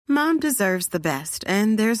Mom deserves the best,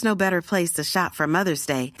 and there's no better place to shop for Mother's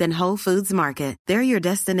Day than Whole Foods Market. They're your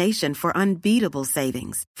destination for unbeatable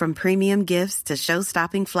savings, from premium gifts to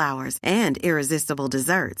show-stopping flowers and irresistible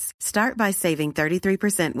desserts. Start by saving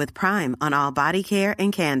 33% with Prime on all body care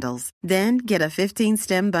and candles. Then get a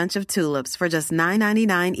 15-stem bunch of tulips for just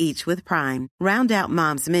 $9.99 each with Prime. Round out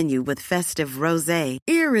Mom's menu with festive rosé,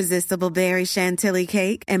 irresistible berry chantilly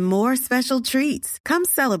cake, and more special treats. Come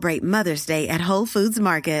celebrate Mother's Day at Whole Foods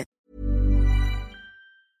Market.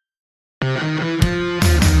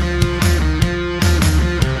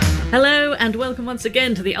 Hello and welcome once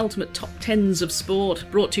again to the Ultimate Top 10s of Sport,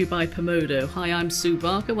 brought to you by Pomodo. Hi, I'm Sue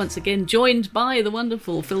Barker, once again joined by the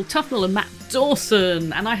wonderful Phil Tufnell and Matt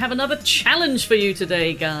Dawson. And I have another challenge for you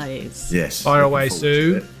today, guys. Yes. Fire away,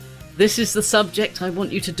 Sue. This is the subject I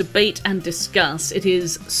want you to debate and discuss. It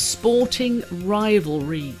is sporting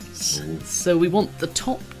rivalries. Ooh. So we want the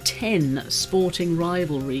top 10 sporting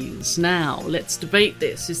rivalries. Now, let's debate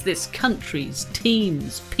this. Is this countries,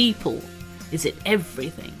 teams, people? Is it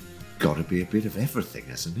everything? Got to be a bit of everything,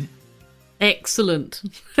 hasn't it? Excellent.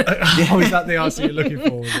 Oh, is that the answer you're looking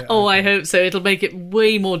for? Oh, I hope so. It'll make it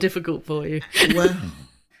way more difficult for you. Well,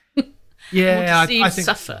 Yeah, I want to see you I think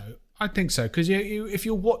suffer. so. I think so, because if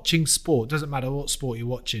you're watching sport, doesn't matter what sport you're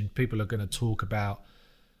watching, people are going to talk about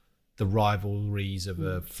the rivalries of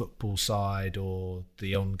a football side or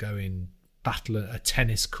the ongoing battle at a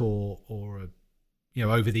tennis court or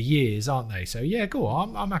over the years, aren't they? So yeah, go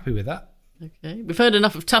on. I'm happy with that. Okay. We've heard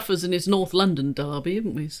enough of Tuffers and his North London derby,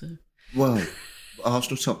 haven't we? So. well,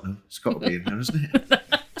 Arsenal Tottenham, it's got to be in there, hasn't it?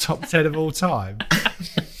 Top 10 of all time.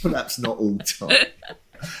 Perhaps not all time.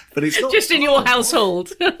 But it's not Just in your far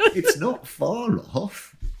household. off. It's not far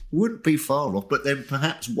off. Wouldn't be far off, but then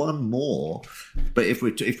perhaps one more. But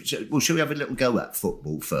shall we have a little go at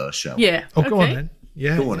football first, shall we? Yeah. Oh, go on okay. then.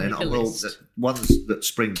 Yeah. Go on then. Make a Well, list. ones that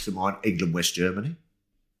spring to mind: England, West Germany.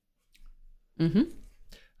 Mm-hmm.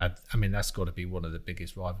 I mean, that's got to be one of the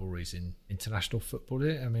biggest rivalries in international football,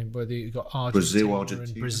 isn't it? I mean, whether you've got Argentina, Brazil, and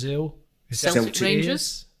Argentina. Brazil. Celtic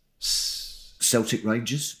Rangers. Celtic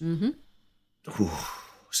Rangers. Mm-hmm. Ooh,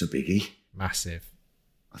 it's a biggie. Massive.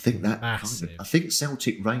 I think that Massive. I think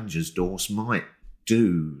Celtic Rangers, Dorse, might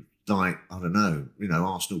do like, I don't know,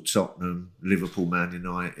 Arsenal, Tottenham, Liverpool, Man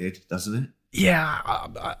United, doesn't it? Yeah,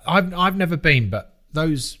 I've never been, but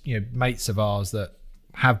those mates of ours that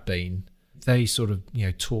have been, they sort of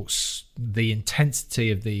talk the intensity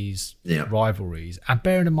of these rivalries, and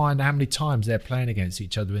bearing in mind how many times they're playing against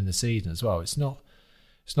each other in the season as well. It's not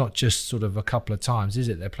just sort of a couple of times, is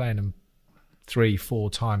it? They're playing them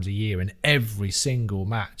 3-4 times a year, and every single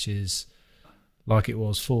match is like it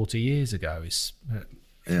was 40 years ago. It's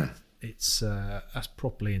that's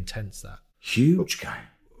properly intense. That huge game.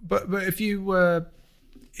 But if you were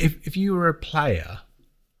a player,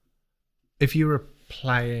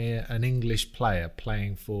 an English player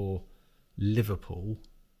playing for Liverpool,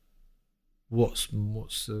 what's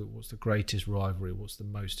the greatest rivalry? What's the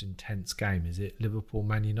most intense game? Is it Liverpool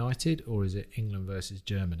Man United or is it England versus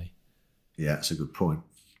Germany? Yeah, that's a good point.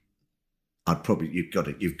 You've got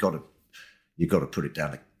to put it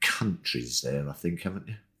down to countries there, I think, haven't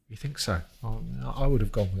you? You think so? I would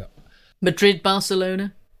have gone with that. Madrid,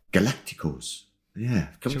 Barcelona. Galacticos. Yeah,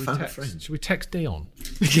 come and phone a friend. Should we text Dion?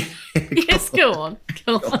 Yes, go on.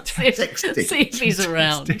 Go on. See text him. if he's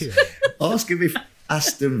around. Ask him if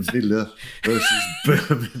Aston Villa versus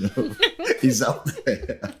Birmingham is up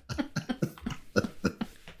there.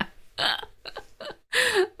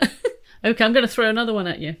 Okay, I'm going to throw another one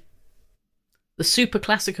at you. The Super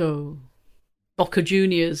Classico. Boca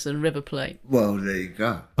Juniors and River Plate. Well, there you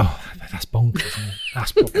go. Oh, that's bonkers, isn't it?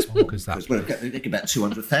 That's bonkers. That. Well, there's about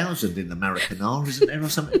 200,000 in the Maracana, isn't there, or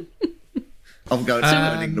something? I'm going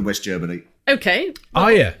to England, West Germany. Okay. Oh,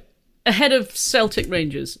 yeah. Ahead of Celtic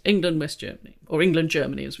Rangers, England, West Germany. Or England,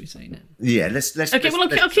 Germany, as we say now. Yeah, let's.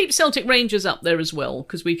 I'll keep Celtic Rangers up there as well,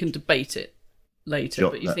 because we can debate it later.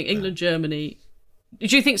 Jot but you that think down. England, Germany.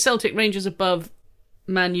 Do you think Celtic Rangers above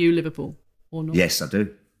Man U, Liverpool? Or not? Yes, I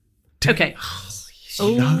do. Okay.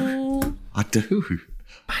 No, I do.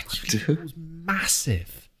 It was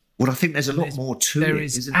massive. Well, I think there's a lot more to it. There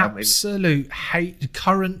is isn't there? absolute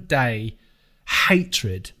current day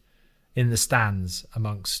hatred in the stands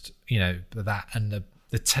amongst that, and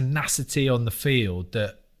the tenacity on the field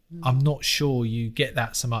that I'm not sure you get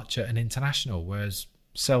that so much at an international. Whereas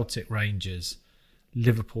Celtic Rangers,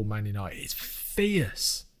 Liverpool Man United, it's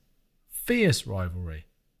fierce rivalry.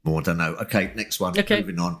 Well, I don't know. Okay, next one. Okay.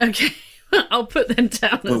 Moving on. Okay. I'll put them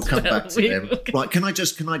down We'll as come well. back to them. Right, can I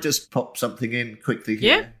just pop something in quickly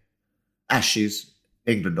here? Yeah. Ashes,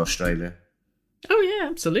 England, Australia. Oh yeah,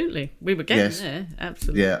 absolutely. We were getting Yes. there.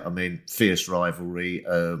 Absolutely. Yeah, I mean, fierce rivalry.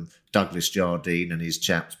 Douglas Jardine and his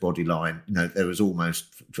chap's body line. There was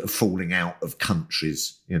almost a falling out of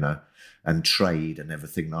countries, and trade and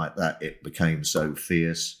everything like that. It became so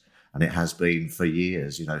fierce, and it has been for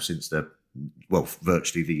years. Since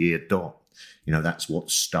virtually the year dot. That's what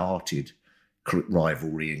started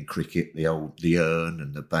rivalry in cricket. The urn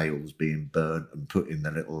and the bales being burnt and put in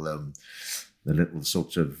the little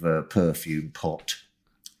sort of perfume pot.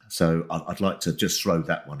 So I'd like to just throw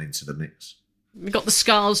that one into the mix. You've got the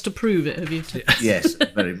scars to prove it, have you? Yes,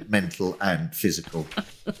 very mental and physical.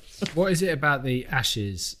 What is it about the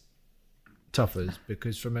Ashes, Tuffers?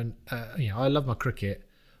 Because from I love my cricket,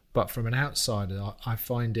 but from an outsider, I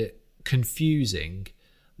find it confusing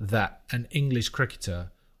that an English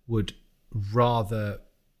cricketer would rather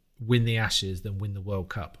win the Ashes than win the World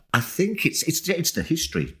Cup. I think it's the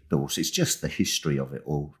history, Dawes. It's just the history of it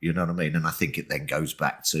all. You know what I mean? And I think it then goes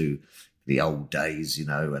back to the old days,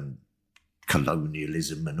 and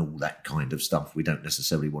colonialism and all that kind of stuff. We don't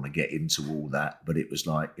necessarily want to get into all that, but it was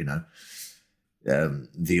like, the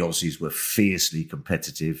Aussies were fiercely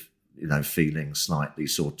competitive, feeling slightly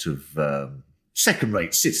sort of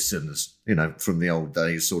second-rate citizens, from the old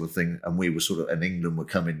days sort of thing. And we were and England were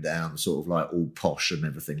coming down sort of like all posh and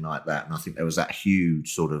everything like that. And I think there was that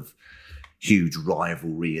huge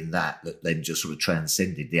rivalry in that then just sort of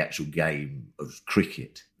transcended the actual game of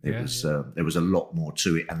cricket. There was a lot more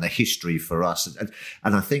to it, and the history for us.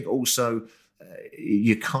 And I think also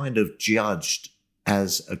you're kind of judged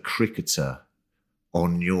as a cricketer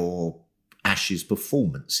on your Ashes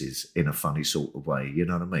performances in a funny sort of way. You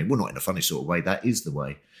know what I mean? Well, not in a funny sort of way. That is the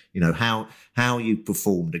way. How you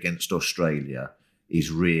performed against Australia is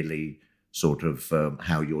really sort of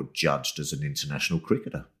how you're judged as an international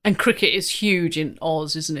cricketer. And cricket is huge in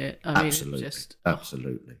Oz, isn't it? Absolutely.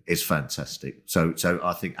 Absolutely. It's fantastic. So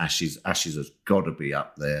I think Ashes has got to be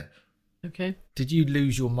up there. Okay. Did you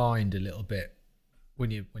lose your mind a little bit when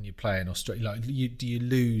you play in Australia? Like, do you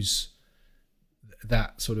lose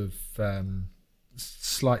that sort of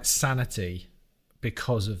slight sanity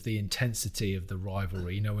because of the intensity of the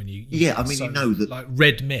rivalry? When you that, like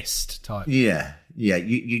red mist type. Yeah.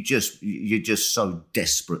 You're just so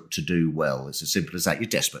desperate to do well. It's as simple as that. You're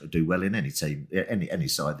desperate to do well in any team, any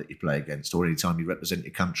side that you play against, or any time you represent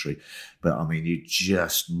your country. But I mean, you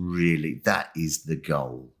just really, that is the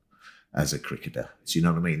goal as a cricketer. So you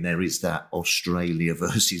know what I mean? There is that Australia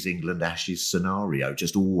versus England Ashes scenario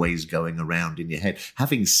just always going around in your head.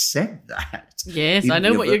 Having said that, yes, I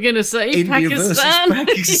know what you're going to say. India Pakistan.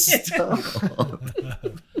 versus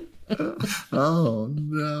Pakistan. Oh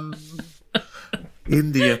no.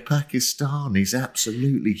 India, Pakistan is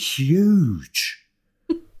absolutely huge.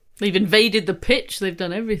 They've invaded the pitch. They've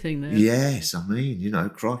done everything there. Yes, I mean,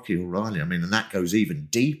 crikey O'Reilly. I mean, and that goes even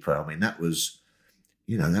deeper. I mean, that was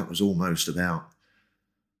almost about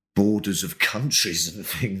borders of countries and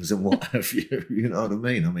things and what have you. You know what I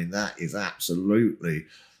mean? I mean, that is absolutely,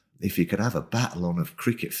 if you could have a battle on a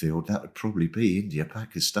cricket field, that would probably be India,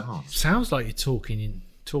 Pakistan. Sounds like you're talking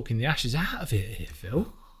the Ashes out of it here,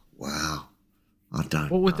 Phil. Wow. I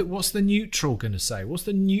don't know. What's the neutral going to say? What's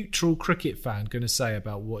the neutral cricket fan going to say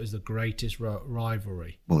about what is the greatest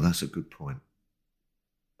rivalry? Well, that's a good point.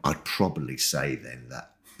 I'd probably say then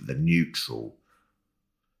that the neutral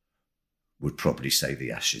would probably say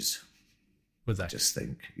the Ashes. Would they?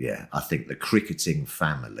 I think the cricketing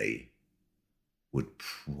family would.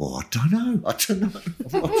 I don't know. I'm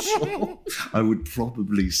not sure. I would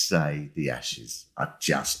probably say the Ashes. I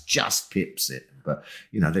just pips it, but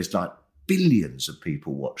there's like billions of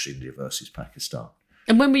people watch India versus Pakistan.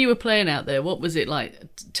 And when you were playing out there, what was it like?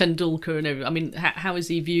 Tendulkar and everything. I mean, how is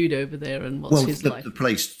he viewed over there, and what's his life? The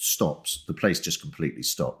place stops. The place just completely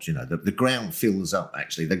stops. The ground fills up.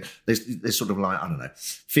 Actually, there's sort of like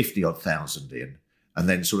 50,000 in, and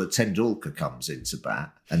then sort of Tendulkar comes into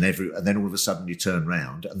bat, and then all of a sudden you turn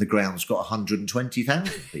round and the ground's got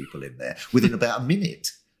 120,000 people in there within about a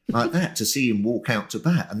minute, like that, to see him walk out to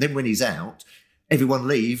bat, and then when he's out, everyone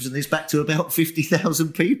leaves and it's back to about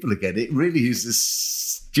 50,000 people again. It really is as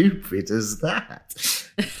stupid as that.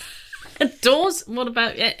 Dawes, what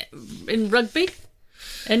about in rugby?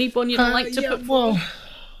 Anyone you'd like to put forward? Well,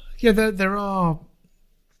 yeah, there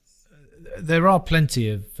are plenty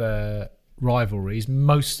of rivalries.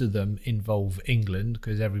 Most of them involve England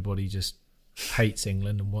because everybody just hates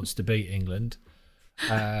England and wants to beat England.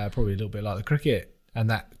 Probably a little bit like the cricket. And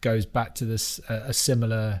that goes back to this a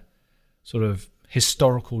similar sort of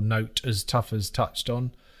historical note as Tough has touched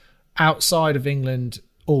on. Outside of England,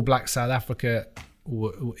 All Black South Africa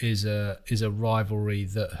is a rivalry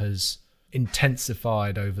that has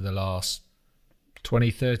intensified over the last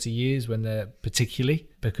 20, 30 years when they're particularly,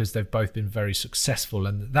 because they've both been very successful.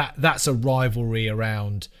 And that's a rivalry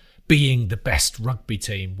around being the best rugby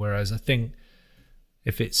team. Whereas I think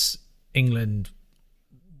if it's England,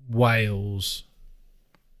 Wales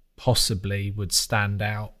possibly would stand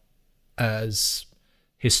out as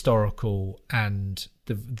historical, and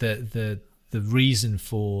the reason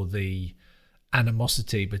for the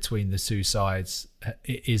animosity between the two sides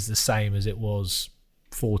is the same as it was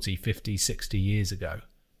 40, 50, 60 years ago.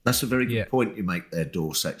 That's a very good point you make there,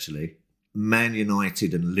 Dorse, actually. Man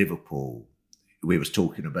United and Liverpool, we was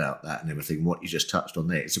talking about that and everything, what you just touched on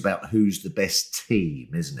there. It's about who's the best team,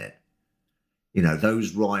 isn't it? You know,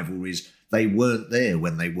 those rivalries, they weren't there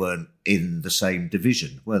when they weren't in the same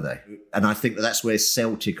division, were they? And I think that's where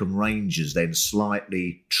Celtic and Rangers then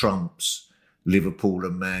slightly trumps Liverpool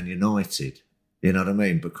and Man United. You know what I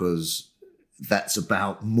mean? Because that's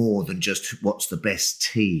about more than just what's the best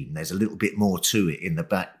team. There's a little bit more to it in the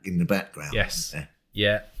background. Yes.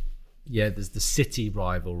 Yeah. There's the city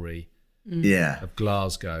rivalry. Of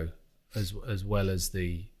Glasgow, as well as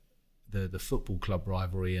the football club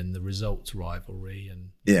rivalry and the results rivalry.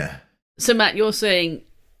 And So Matt, you're saying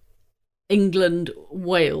England,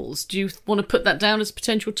 Wales. Do you want to put that down as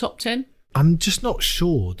potential top 10? I'm just not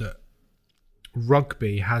sure that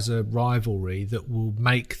rugby has a rivalry that will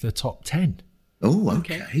make the top 10. Oh,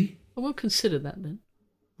 okay. Well, we'll consider that then.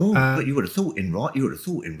 Oh, but you would have thought in rugby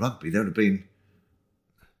there would have been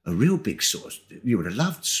a real big sort of, you would have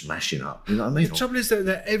loved smashing up. You know what I mean? The trouble is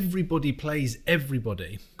that everybody plays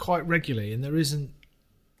everybody quite regularly, and there isn't.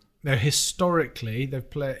 Historically,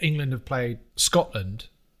 England have played Scotland.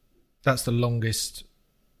 That's the longest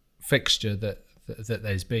fixture that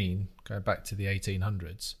there's been, going back to the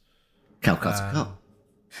 1800s. Calcutta Cup.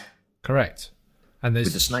 Correct. And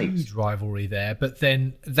there's With the a huge rivalry there, but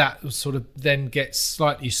then that sort of then gets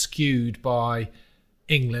slightly skewed by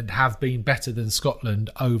England have been better than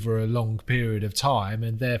Scotland over a long period of time,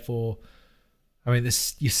 and therefore, I mean, they're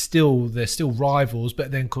still rivals,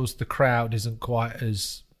 but then of course the crowd isn't quite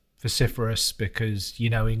as vociferous because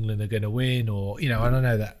England are going to win, or I don't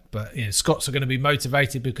know that, but Scots are going to be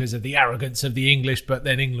motivated because of the arrogance of the English, but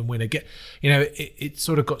then England win again. It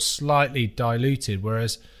sort of got slightly diluted,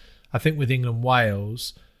 whereas I think with England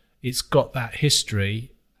Wales, it's got that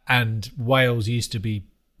history, and Wales used to be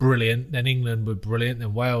brilliant, then England were brilliant,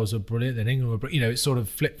 then Wales were brilliant, then England were brilliant. It sort of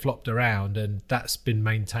flip-flopped around, and that's been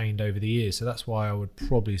maintained over the years. So that's why I would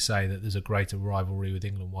probably say that there's a greater rivalry with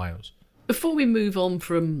England Wales. Before we move on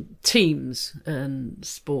from teams and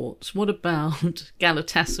sports, what about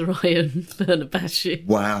Galatasaray and Fenerbahce?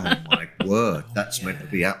 Wow, my word, that's meant to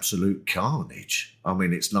be absolute carnage. I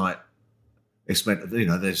mean, it's meant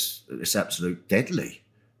to, it's absolute deadly.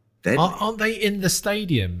 Aren't they in the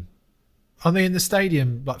stadium? Are they in the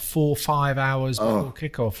stadium like 4 or 5 hours before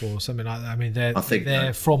kickoff or something like that? I mean,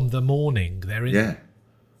 they're from the morning. They're in. Yeah,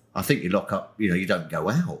 I think you lock up. You don't go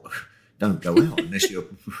out. Don't go out unless you're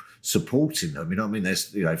supporting them. You know what I mean?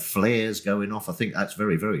 There's flares going off. I think that's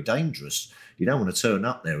very, very dangerous. You don't want to turn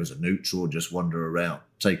up there as a neutral and just wander around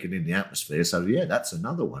taking in the atmosphere. So yeah, that's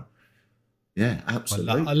another one. Yeah,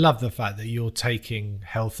 absolutely. I love the fact that you're taking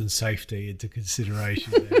health and safety into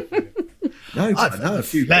consideration there. No, I know a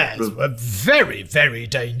few flares were very, very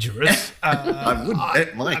dangerous. I wouldn't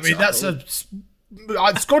bet my time. I mean,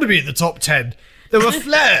 it's got to be in the top 10. There were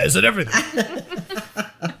flares and everything.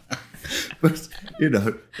 But,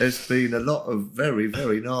 there's been a lot of very,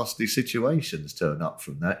 very nasty situations turn up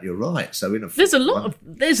from that. You're right. So there's a lot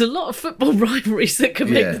of football rivalries that could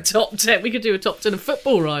make the top 10. We could do a top 10 of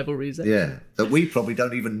football rivalries. Actually. Yeah, that we probably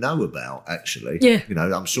don't even know about, actually. Yeah.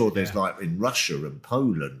 I'm sure there's like in Russia and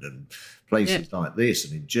Poland and places like this,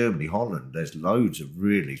 and in Germany, Holland, there's loads of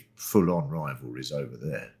really full-on rivalries over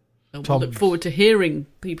there. We look forward to hearing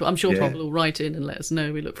people. I'm sure Tom will write in and let us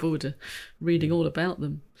know. We look forward to reading all about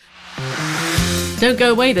them. Don't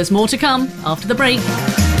go away, there's more to come after the break.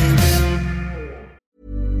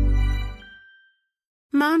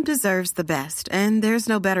 Mom deserves the best, and there's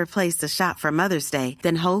no better place to shop for Mother's Day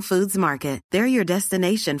than Whole Foods Market. They're your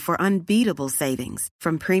destination for unbeatable savings,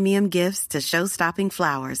 from premium gifts to show-stopping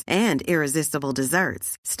flowers and irresistible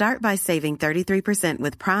desserts. Start by saving 33%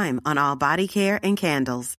 with Prime on all body care and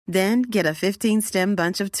candles. Then get a 15-stem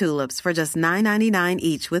bunch of tulips for just $9.99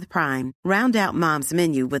 each with Prime. Round out Mom's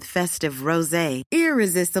menu with festive rosé,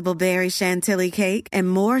 irresistible berry chantilly cake, and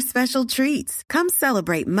more special treats. Come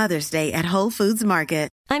celebrate Mother's Day at Whole Foods Market.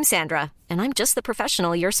 I'm Sandra, and I'm just the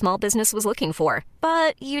professional your small business was looking for.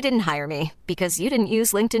 But you didn't hire me because you didn't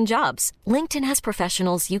use LinkedIn Jobs. LinkedIn has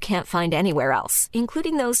professionals you can't find anywhere else,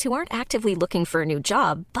 including those who aren't actively looking for a new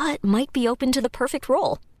job, but might be open to the perfect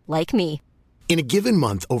role, like me. In a given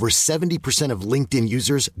month, over 70% of LinkedIn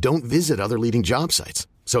users don't visit other leading job sites.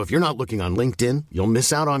 So if you're not looking on LinkedIn, you'll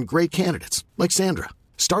miss out on great candidates like Sandra.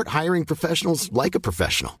 Start hiring professionals like a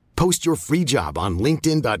professional. Post your free job on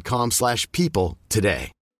linkedin.com/people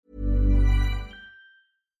today.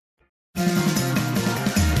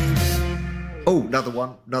 Oh, another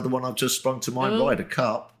one I've just sprung to mind. Ryder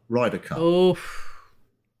Cup. Oh,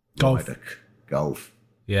 Golf. Golf.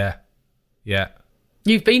 Yeah.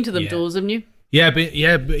 You've been to them, Yeah. Dawes, haven't you?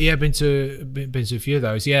 Been to a few of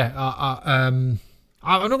those. Yeah, I'm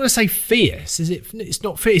not going to say fierce. Is it? It's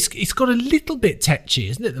not fierce. It's got a little bit tetchy,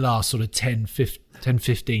 isn't it? The last sort of 10,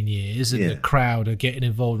 15 years, and the crowd are getting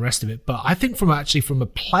involved and the rest of it. But I think from a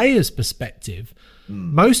player's perspective,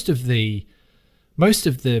 most of the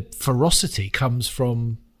ferocity comes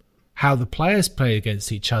from how the players play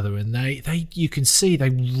against each other, and they you can see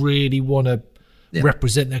they really want to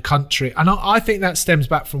represent their country, and I think that stems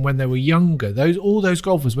back from when they were younger. All those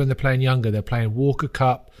golfers, when they're playing younger, they're playing Walker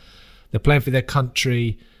Cup, they're playing for their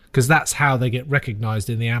country, because that's how they get recognised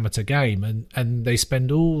in the amateur game, and they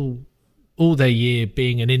spend all their year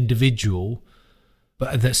being an individual.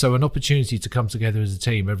 But so an opportunity to come together as a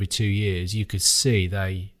team every 2 years, you could see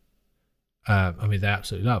they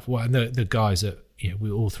absolutely love. Well, and the guys that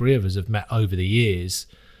we all three of us have met over the years,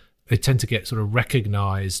 they tend to get sort of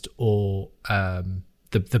recognised, or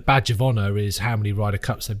the badge of honour is how many Ryder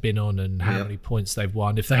Cups they've been on and how many points they've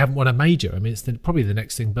won. If they haven't won a major, I mean, it's probably the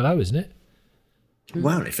next thing below, isn't it?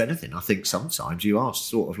 Well, if anything, I think sometimes you ask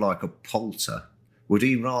sort of like a Poulter, would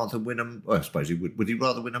he rather win I suppose he would. Would he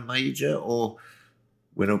rather win a major or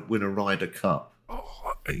win a Ryder Cup?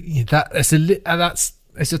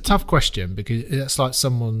 It's a tough question, because that's like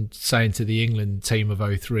someone saying to the England team of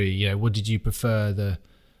 2003, what did you prefer, the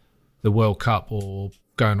World Cup or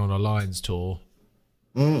going on a Lions tour?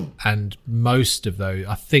 And most of those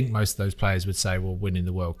players would say, well, winning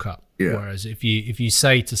the World Cup. Yeah. Whereas if you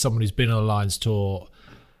say to someone who's been on a Lions tour,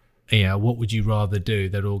 what would you rather do?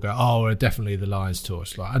 They'd all go, oh, definitely the Lions tour.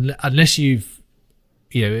 It's like, unless you've,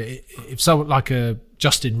 if someone like a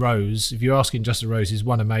Justin Rose, if you're asking Justin Rose who's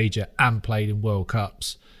won a major and played in World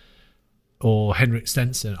Cups, or Henrik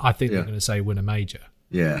Stenson, I think they're going to say win a major.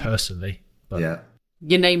 Yeah, personally, but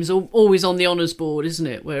your name's always on the honours board, isn't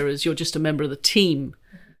it? Whereas you're just a member of the team.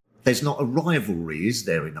 There's not a rivalry, is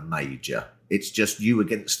there, in a major? It's just you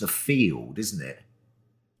against the field, isn't it?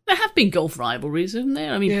 There have been golf rivalries, haven't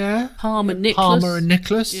there? I mean, Palmer and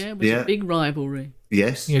Nicklaus. Yeah, it was a big rivalry.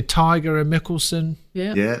 Yes. Tiger and Mickelson.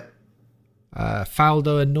 Yeah. Yeah.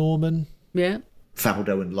 Faldo and Norman. Yeah.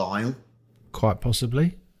 Faldo and Lyle. Quite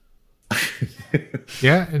possibly.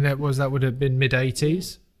 Yeah, and that would have been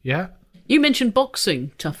mid-80s. Yeah. You mentioned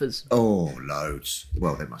boxing, Tuffers. Oh, loads.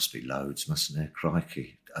 Well, there must be loads, mustn't there?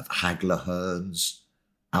 Crikey. Hagler Hearns,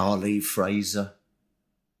 Ali Fraser,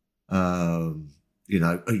 Eubank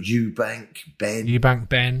Ben. Eubank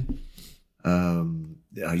Ben.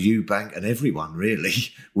 Eubank and everyone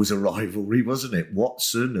really was a rivalry, wasn't it?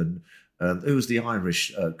 Watson and who was the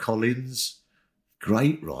Irish? Collins.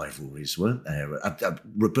 Great rivalries, weren't there?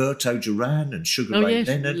 Roberto Duran and Sugar Ray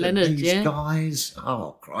Leonard and these guys.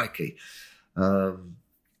 Oh, crikey.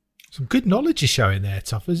 Some good knowledge you're showing there,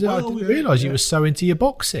 Tuffers. I didn't realise you were so into your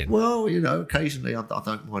boxing. Well, occasionally I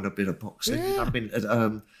don't mind a bit of boxing. Yeah. I mean,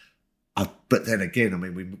 but then again, I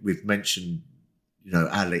mean, we've mentioned,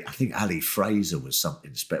 Ali. I think Ali Fraser was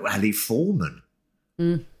something special. Ali Foreman.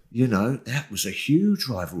 That was a huge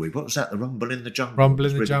rivalry. What was that? The Rumble in the Jungle? Rumble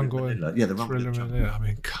in the Jungle. Yeah, the Rumble in the Jungle. I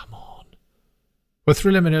mean, come on. Well,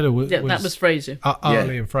 Thriller Manila was... Yeah, that was Fraser.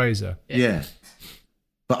 Ali and Fraser. Yeah.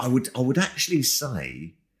 But I would actually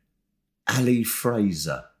say Ali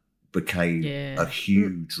Fraser became a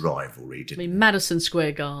huge rivalry, didn't it? Madison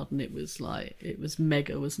Square Garden, it was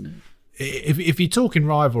mega, wasn't it? If you're talking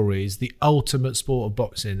rivalries, the ultimate sport of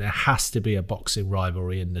boxing, there has to be a boxing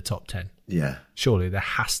rivalry in the top 10. Yeah. Surely there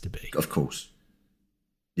has to be. Of course.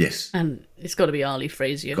 Yes. And it's got to be Ali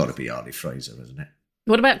Fraser. Got to be Ali Fraser, isn't it?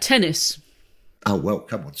 What about tennis? Oh, well,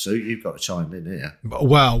 come on, Sue. You've got to chime in here.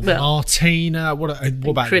 Well Martina. What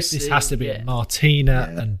about Chrissy, this? This has to be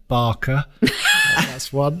Martina and Barker.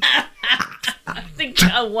 That's one. I think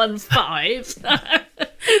I won 5.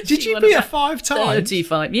 Did you beat her 5 times?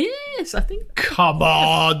 35. Yes, I think. Come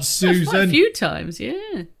on, Susan. Quite a few times,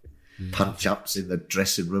 yeah. Punch-ups in the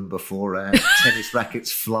dressing room beforehand. Tennis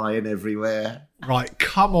rackets flying everywhere. Right,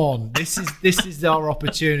 come on. This is our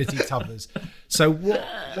opportunity, Tubbers. So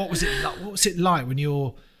what was it like? What was it like when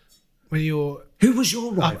you're who was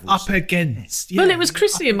your rival? Up against? Well, it was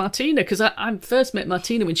Chrissy and Martina, because I first met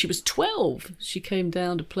Martina when she was 12. She came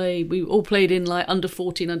down to play. We all played in like under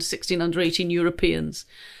 14, under 16, under 18 Europeans.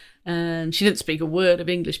 And she didn't speak a word of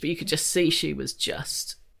English, but you could just see she was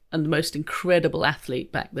just the most incredible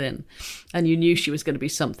athlete back then. And you knew she was going to be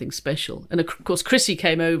something special. And of course, Chrissy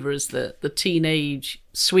came over as the teenage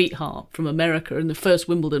sweetheart from America, and the first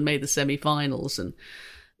Wimbledon made the semi-finals.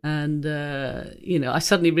 And I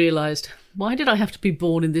suddenly realised, why did I have to be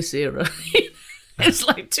born in this era? It's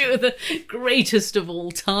like two of the greatest of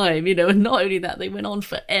all time, and not only that, they went on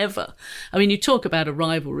forever. I mean, you talk about a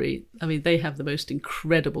rivalry. I mean, they have the most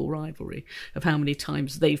incredible rivalry of how many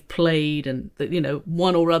times they've played, and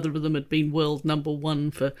one or other of them had been world number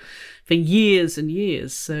one for years and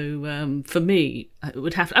years. So for me, it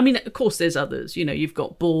would have to, I mean, of course there's others, you've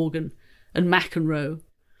got Borg and McEnroe.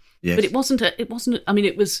 Yes. But it wasn't, I mean,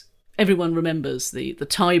 it was, everyone remembers the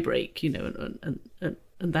tie break,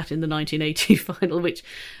 and that in the 1980 final, which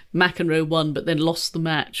McEnroe won, but then lost the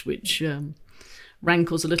match, which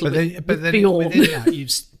rankles a little bit beyond. Within that,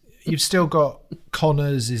 you've still got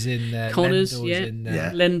Connors is in there. Connors, Lendl is in there.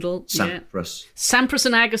 Yeah. Lendl, Sampras. Sampras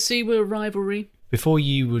and Agassi were a rivalry. Before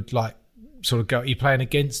you would sort of go, you're playing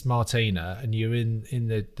against Martina, and you're in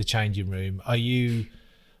the changing room. Are you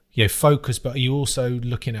focused, but are you also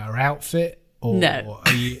looking at her outfit? Or no.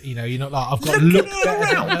 Are you're not like, I've got to look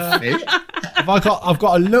better than her. I've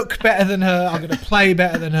got to look better than her. I'm going to play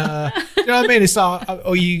better than her. You know what I mean? It's like,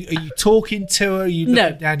 are you talking to her? Are you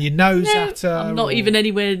looking down your nose at her? I'm not even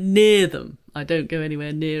anywhere near them. I don't go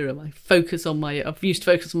anywhere near them. I've used to focus on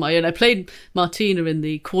my own. I played Martina in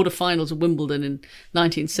the quarterfinals of Wimbledon in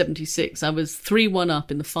 1976. I was 3-1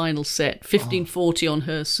 up in the final set, 15-40 on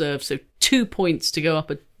her serve, so 2 points to go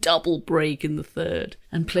up a double break in the third,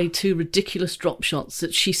 and played 2 ridiculous drop shots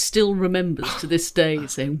that she still remembers to this day,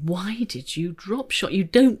 saying, "Why did you drop shot? You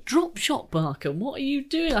don't drop shot, Barker. What are you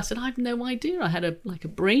doing?" I said, "I have no idea. I had a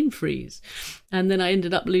brain freeze." And then I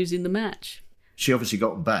ended up losing the match. She obviously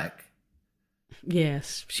got them back.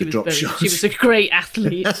 Yes, she was a great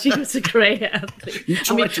athlete. She was a great athlete. You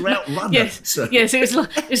tried to outrun her. So. Yes,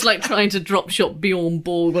 it's like trying to drop shot Bjorn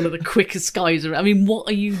Borg, one of the quickest guys around. I mean, what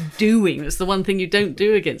are you doing? That's the one thing you don't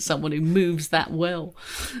do against someone who moves that well.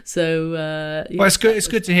 So, well, it's good. It's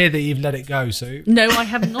good to hear that you've let it go, Sue. No, I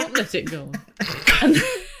have not let it go.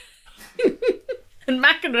 And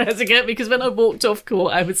McEnroe has a go because when I walked off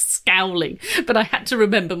court, I was scowling, but I had to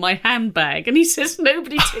remember my handbag. And he says,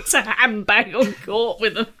 nobody takes a handbag on court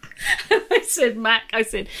with them. And I said, Mac,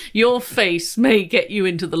 your face may get you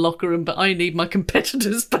into the locker room, but I need my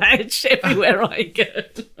competitor's badge everywhere I go.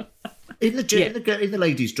 In the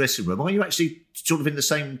ladies' dressing room, are you actually sort of in the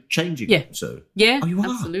same changing room? So? Yeah, oh, you are?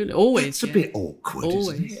 Absolutely. Always. It's a bit awkward,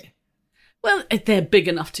 isn't it? Well, they're big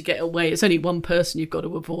enough to get away. It's only one person you've got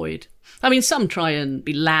to avoid. I mean, some try and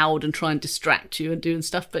be loud and try and distract you and doing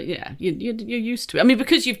stuff, but yeah, you're used to it. I mean,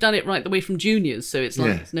 because you've done it right the way from juniors, so it's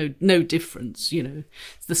like it's no difference.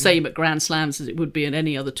 It's the same at Grand Slams as it would be in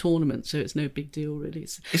any other tournament, so it's no big deal really.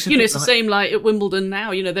 It's the same like at Wimbledon now.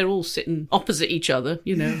 They're all sitting opposite each other.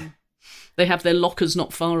 They have their lockers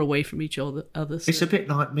not far away from each other. So. It's a bit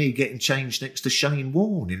like me getting changed next to Shane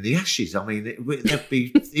Warne in the Ashes. I mean,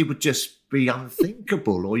 it would just be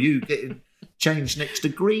unthinkable. Or you getting changed next to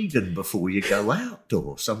Greedon before you go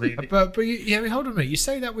outdoors. I mean, but hold on a minute. You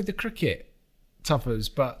say that with the cricket, Tuffers,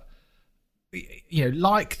 but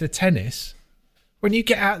like the tennis, when you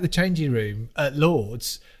get out of the changing room at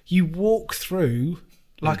Lord's, you walk through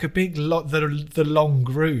like a big the long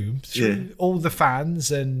room through all the fans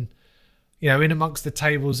and. In amongst the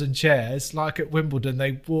tables and chairs, like at Wimbledon,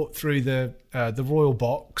 they walk through the royal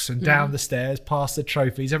box and down the stairs, past the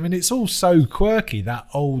trophies. I mean, it's all so quirky, that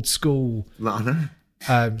old school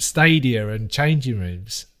stadia and changing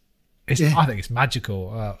rooms. I think it's magical.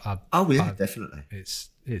 Definitely. It's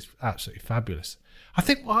absolutely fabulous. I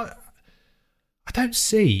think I don't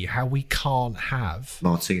see how we can't have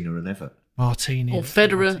Martina and Everett. Martina or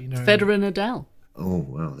Federer and Nadal. Oh,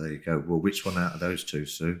 well, there you go. Well, which one out of those two,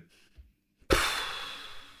 Sue?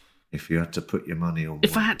 If you had to put your money on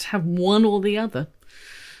If I had to have one or the other,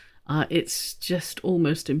 it's just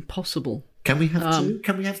almost impossible. Can we have two?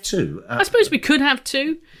 Can we have two? I suppose we could have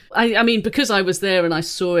two. I mean, because I was there and I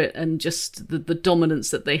saw it and just the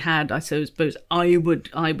dominance that they had, I suppose I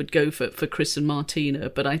would go for Chris and Martina.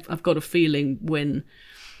 But I've got a feeling when...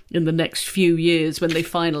 in the next few years, when they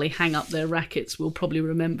finally hang up their rackets, we'll probably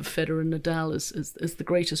remember Federer and Nadal as the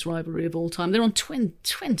greatest rivalry of all time. They're on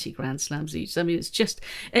 20 Grand Slams each. I mean, it's just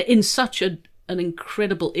in such an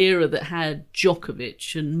incredible era that had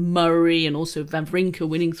Djokovic and Murray and also Wawrinka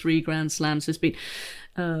winning 3 Grand Slams. There's been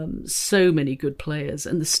so many good players,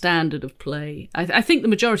 and the standard of play. I think the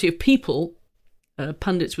majority of people,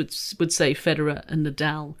 pundits would say Federer and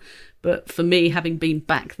Nadal. But for me, having been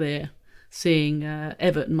back there, seeing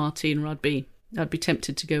Everett and Martina. I'd be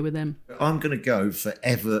tempted to go with them. I'm going to go for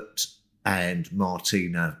Everett and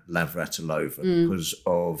Martina Navratilova because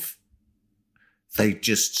of they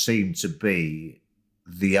just seem to be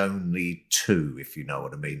the only two, if you know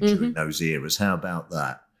what I mean, during those eras. How about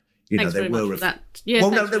that? You Thanks know, there very were much for that. Yeah,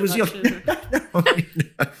 well, no, there was there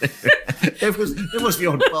was the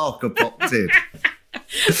odd Barker popped in.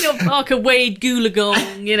 Your Barker, Wade,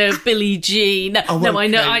 Goolagong, Billie Jean. No, Oh, I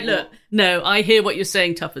know. okay, I hear what you're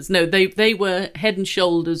saying, Tuffers. No, they were head and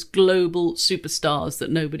shoulders global superstars that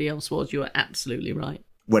nobody else was. You are absolutely right.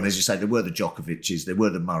 When, as you say, there were the Djokovic's, there were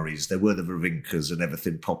the Murrays, there were the Wawrinkas and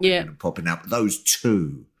everything popping in and popping out. But those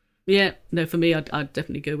two. Yeah, no, for me, I'd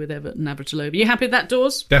definitely go with Everett and Navratilova. You happy with that,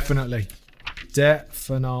 Dawes? Definitely.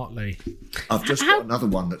 I've just got another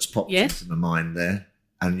one that's popped into my mind there.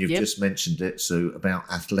 And you've just mentioned it, Sue, about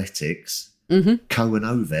athletics. Coe and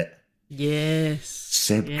Ovett. Yes.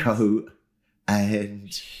 Seb Coe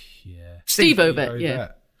and Steve Ovett, yeah.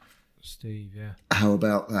 Steve, yeah. How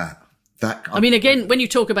about that? I mean, again, when you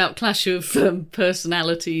talk about clash of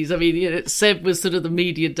personalities, I mean, Seb was sort of the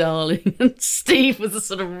media darling and Steve was a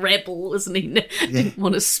sort of rebel, wasn't he? Didn't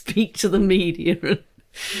want to speak to the media.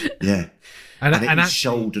 Yeah. And actually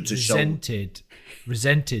shoulder to shoulder.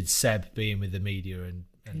 Resented Seb being with the media and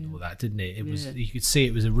all that, didn't it? It was you could see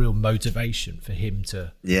it was a real motivation for him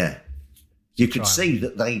to. Yeah, you could see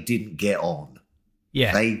that they didn't get on.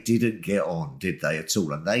 Yeah, they didn't get on, did they at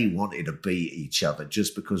all? And they wanted to beat each other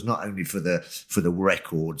just because not only for the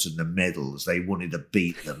records and the medals, they wanted to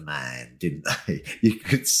beat the man, didn't they? You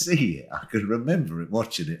could see it. I can remember it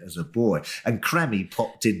watching it as a boy. And Crammy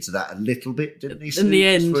popped into that a little bit, didn't he? In the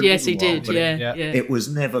end, yes, he did. Yeah. It was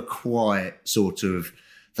never quite sort of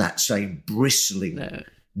that same bristling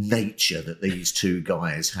nature that these two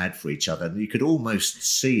guys had for each other, and you could almost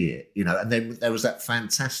see it, And then there was that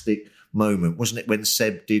fantastic moment, wasn't it, when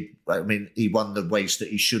Seb did? I mean, he won the race that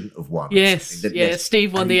he shouldn't have won. Yes,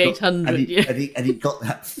 Steve won the 800, and he got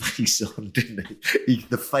that face on, didn't he?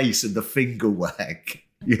 The face and the finger wag.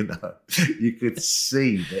 You could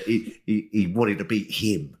see that he wanted to beat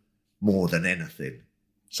him more than anything.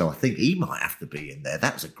 So I think he might have to be in there.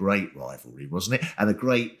 That was a great rivalry, wasn't it? And a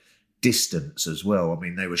great distance as well. I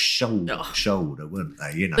mean, they were shoulder to shoulder, weren't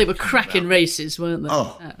they? They were cracking races, weren't they?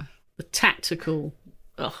 Oh. The tactical.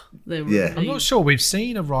 Oh, they were. I'm not sure we've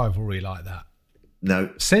seen a rivalry like that.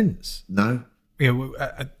 No. Since. No.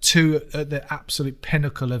 Two at the absolute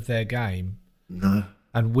pinnacle of their game. No.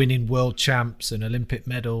 And winning world champs and Olympic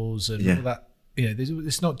medals and all that.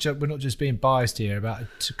 It's not. We're not just being biased here about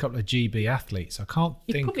a couple of GB athletes. I can't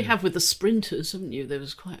think. You probably have with the sprinters, haven't you? There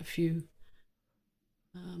was quite a few.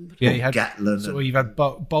 You had Gatlin. So you've had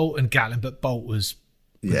Bolt and Gatlin, but Bolt was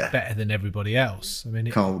better than everybody else. I mean,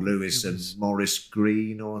 Carl Lewis and Maurice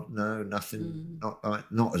Green, or no, nothing, not like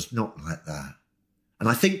that. And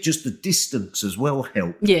I think just the distance as well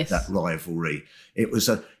helped that rivalry. It was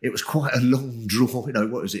quite a long draw.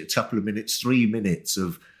 What was it? A couple of minutes, 3 minutes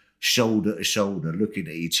of shoulder to shoulder, looking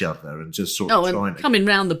at each other and just sort of trying to coming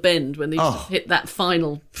round the bend when they hit that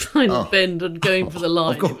final bend and going for the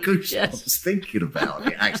line. I've got goosebumps thinking about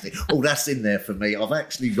it. Actually, that's in there for me. I've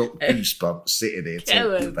actually got goosebumps sitting here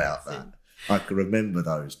talking about that. I can remember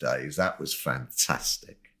those days. That was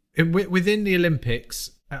fantastic. Within the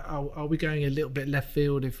Olympics, are we going a little bit left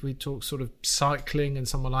field if we talk sort of cycling and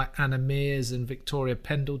someone like Anna Mears and Victoria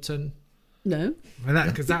Pendleton? No,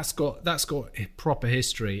 because that's got a proper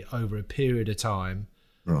history over a period of time.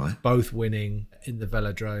 Right, both winning in the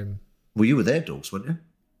velodrome. Well, you were there, Dawes, weren't you?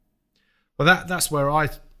 Well, that's where I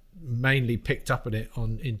mainly picked up on it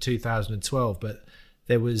in 2012. But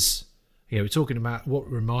there was, we're talking about what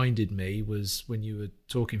reminded me was when you were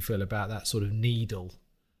talking, Phil, about that sort of needle,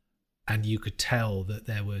 and you could tell that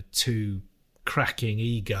there were two cracking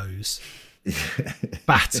egos.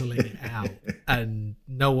 Battling it out, and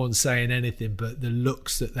no one saying anything, but the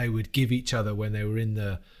looks that they would give each other when they were in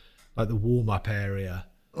the warm-up area.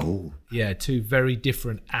 Oh, yeah, two very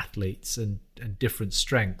different athletes and different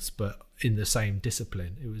strengths, but in the same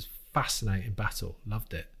discipline. It was fascinating battle.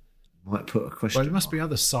 Loved it. Might put a question. Well, there must be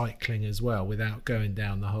other cycling as well, without going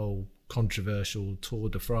down the whole controversial Tour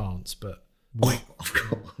de France. But I've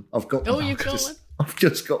got one. You've got one. I've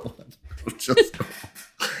just got one.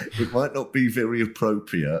 It might not be very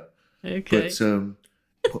appropriate. Okay.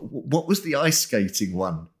 But what was the ice skating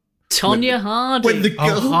one? Tonya Harding. When the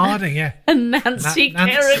girl Harding, yeah. And Nancy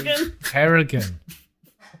Kerrigan. Kerrigan.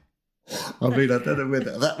 I mean, I don't know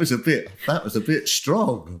whether that was a bit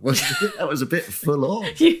strong, wasn't it? That was a bit full on.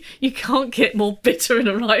 You can't get more bitter in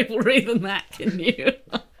a rivalry than that, can you?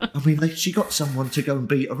 I mean, she got someone to go and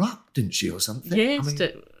beat her up, didn't she, or something? Yes,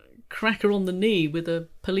 cracker on the knee with a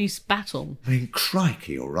police baton. I mean,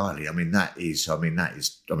 crikey, O'Reilly.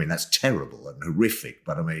 That's terrible and horrific.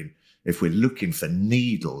 But I mean, if we're looking for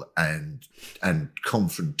needle and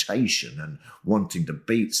confrontation and wanting to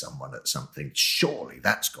beat someone at something, surely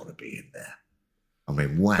that's got to be in there. I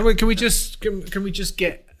mean, wow. Can we just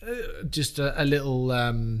get just a little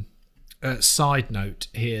side note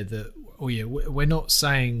here that we're not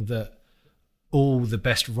saying that all the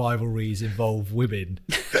best rivalries involve women.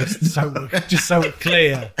 just so we're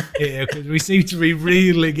clear here, because we seem to be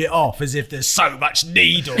reeling it off as if there's so much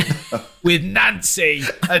needle with Nancy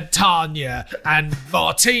and Tanya and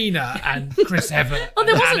Martina and Chris Evert. Oh,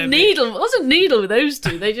 there wasn't needle. It wasn't needle with those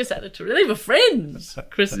two. They just had they were friends,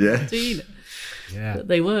 Chris and Martina. Yeah, but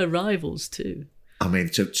they were rivals too. I mean,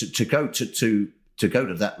 to go to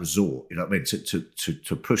that resort, you know what I mean?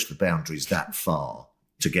 To push the boundaries that far,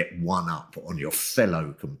 to get one up on your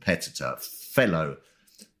fellow competitor, fellow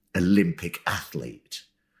Olympic athlete,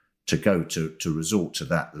 to go to resort to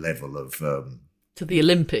that level of to the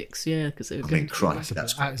Olympics, yeah, because they were going. Christ,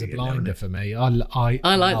 that's a blinder for me. I like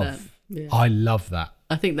that. Yeah. I love that.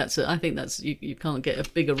 I think that's you can't get a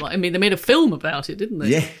bigger right. I mean, they made a film about it, didn't they?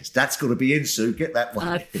 Yes, that's got to be in, Sue. Get that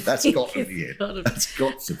one. That's got to be in. That's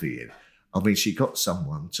got to be in. I mean, she got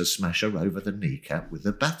someone to smash her over the kneecap with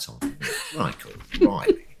a baton. Michael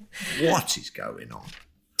Riley, what is going on?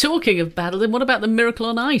 Talking of battle, then what about the Miracle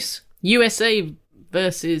on Ice? USA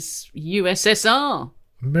versus USSR.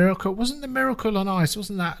 Miracle wasn't the Miracle on Ice?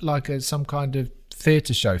 Wasn't that like some kind of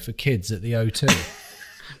theatre show for kids at the O2?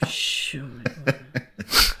 Sure.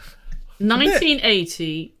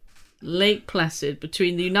 1980, Lake Placid,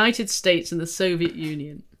 between the United States and the Soviet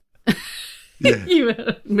Union. Yeah. You had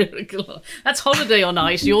a miracle. That's Holiday on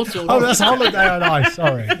Ice. You're talking. Oh, that's Holiday on Ice.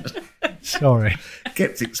 Sorry.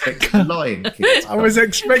 Kept expecting Lion King. I was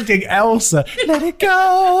expecting Elsa. Let it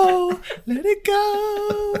go. Let it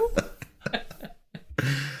go.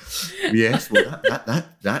 Yes, well,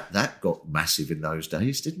 that got massive in those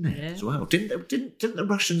days, didn't it? Yeah. As well, didn't the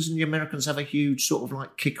Russians and the Americans have a huge sort of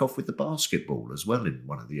like kick off with the basketball as well in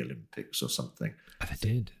one of the Olympics or something? They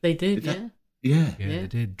did. They did, Yeah, they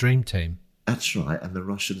did. Dream Team. that's right. And the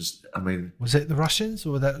Russians, I mean, Was it the Russians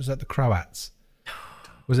or was that the Croats?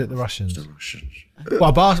 Was it the Russians? the Russians.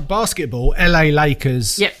 Well, basketball, LA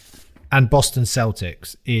Lakers Yep. and Boston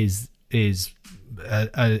Celtics is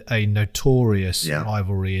a notorious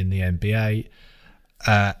rivalry in the NBA.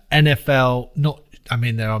 NFL, not. I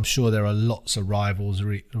mean, I'm sure there are lots of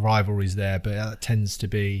rivalries there, but that tends to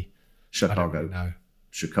be Chicago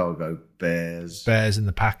Bears. Bears and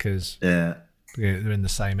the Packers. Yeah. They're in the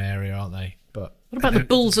same area, aren't they? But What about the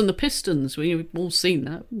Bulls and the Pistons? We've all seen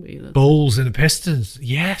that, haven't we? Bulls and the Pistons,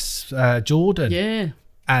 yes. Jordan, Yeah.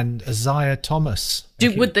 and Isaiah Thomas.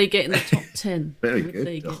 Would they get in the top 10? Very Would good.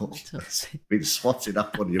 they get in the top 10? Been swatted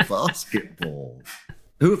up on your basketball.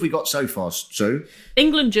 Who have we got so far, Sue?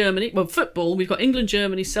 England, Germany. Well, football, we've got England,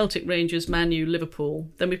 Germany, Celtic, Rangers, Man U, Liverpool.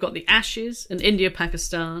 Then we've got the Ashes and India,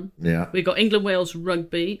 Pakistan. Yeah. We've got England, Wales,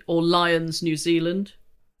 Rugby, or Lions, New Zealand.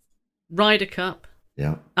 Ryder Cup.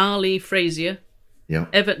 Yeah. Ali, Frazier. Yeah.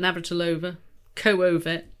 Everett, Navratilova.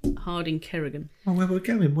 Co-Ovet, Harding, Kerrigan. Oh, well, we're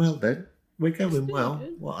going well then. We're going well.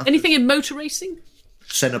 Anything in motor racing?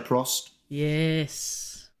 Senna Prost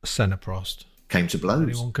Yes. Senna Prost. came to blows.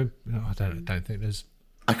 Anyone could? No, I don't think there's.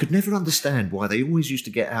 I could never understand why they always used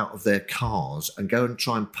to get out of their cars and go and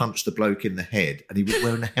try and punch the bloke in the head, and he was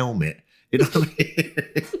wearing a helmet. You know what I mean?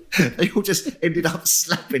 They all just ended up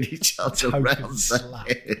slapping each other around the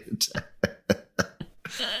head.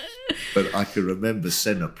 But I can remember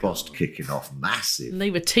Senna Prost kicking off massive. And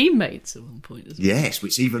they were teammates at one point as well. Yes,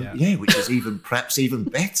 which is even perhaps even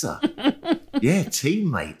better. Yeah,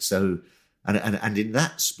 teammates. So and in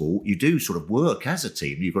that sport, you do sort of work as a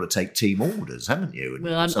team. You've got to take team orders, haven't you? And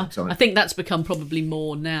well, I think that's become probably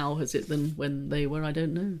more now, has it, than when they were. I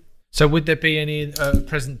don't know. So would there be any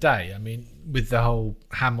present day? I mean, with the whole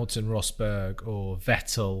Hamilton, Rosberg, or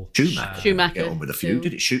Vettel, Schumacher get on with a few,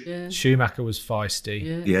 did it? Schumacher was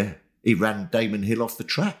feisty. Yeah, he ran Damon Hill off the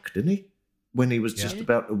track, didn't he? When he was just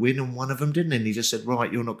about to win on one of them, didn't he? And he just said,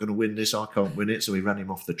 "Right, you're not going to win this. I can't win it." So he ran him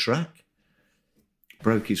off the track.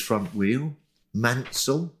 Broke his front wheel.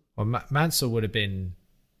 Mansell. Well, Mansell would have been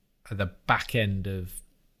at the back end of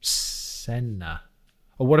Senna.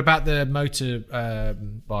 Or what about the motor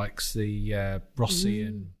bikes, the Rossi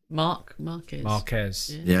and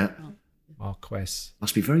Marquez? Yeah. Marquez.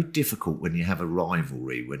 Must be very difficult when you have a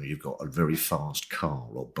rivalry when you've got a very fast car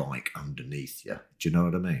or bike underneath you. Do you know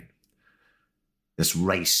what I mean? That's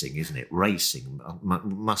racing, isn't it? Racing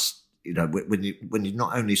must you know, when you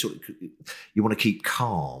not only sort of, you want to keep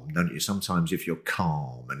calm, don't you? Sometimes if you're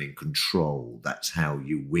calm and in control, that's how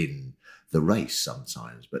you win the race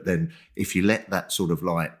sometimes. But then if you let that sort of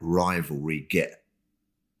like rivalry get,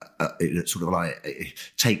 it sort of like it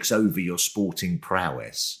takes over your sporting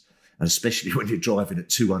prowess, and especially when you're driving at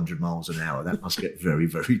 200 miles an hour, that must get very,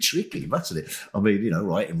 very tricky, mustn't it? I mean, you know,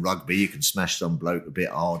 right, in rugby, you can smash some bloke a bit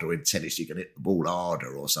harder. In tennis, you can hit the ball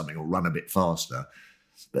harder or something, or run a bit faster.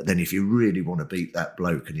 But then if you really want to beat that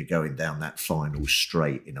bloke and you're going down that final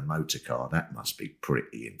straight in a motor car, that must be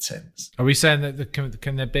pretty intense. Are we saying that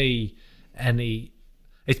can there be any...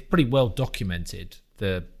 It's pretty well documented,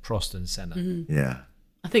 the Prost and Senna. Mm-hmm. Yeah.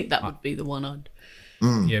 I think that would be the one I'd...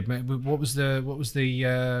 Yeah, what was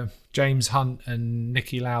the James Hunt and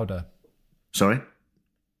Niki Lauda? Sorry?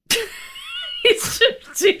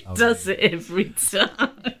 He does it every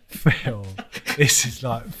time. Phil, this is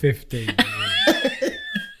like 15 years.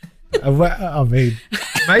 I mean,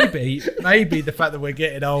 maybe the fact that we're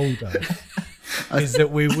getting older is that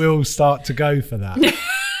we will start to go for that.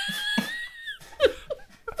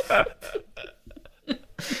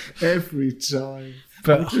 Every time.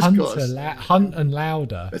 But Hunt and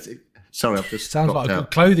Lauda. Sorry, I've just sounds dropped like a out.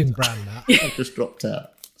 good clothing brand. That I've just dropped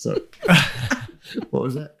out. Sorry. What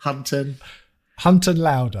was that? Hunt and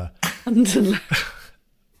Lauda.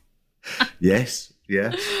 Yes,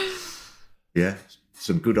 yeah. Yeah.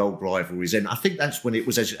 Some good old rivalries. And I think that's when it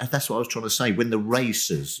was, that's what I was trying to say. When the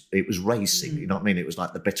racers, it was racing, you know what I mean? It was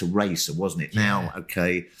like the better racer, wasn't it? Now,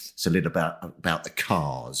 okay, it's a little about the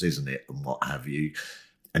cars, isn't it? And what have you.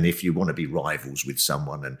 And if you want to be rivals with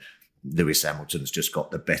someone and Lewis Hamilton's just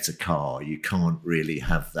got the better car, you can't really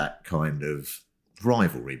have that kind of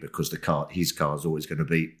rivalry because his car is always going to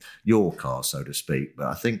beat your car, so to speak. But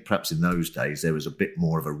I think perhaps in those days there was a bit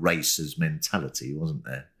more of a racer's mentality, wasn't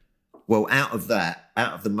there? Well, out of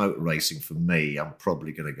the motor racing for me, I'm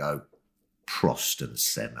probably going to go Prost and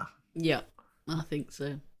Senna. Yeah, I think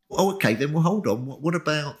so. Oh, okay, then well, hold on. What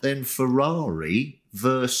about then Ferrari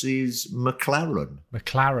versus McLaren?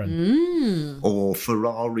 Or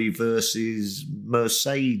Ferrari versus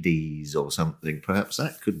Mercedes or something. Perhaps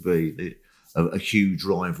that could be a huge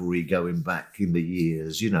rivalry going back in the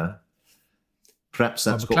years, you know. Perhaps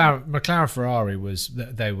that's McLaren Ferrari was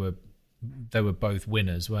they were both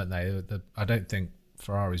winners, weren't they? I don't think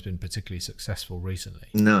Ferrari's been particularly successful recently.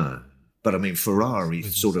 No, but I mean Ferrari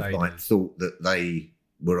With sort Mercedes. of like thought that they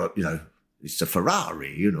were, you know, it's a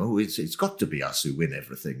Ferrari, you know, it's got to be us who win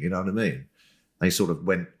everything, you know what I mean? They sort of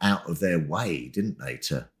went out of their way, didn't they?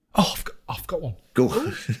 Oh, I've got one. Go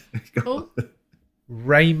on. Go on.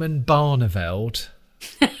 Raymond Barneveld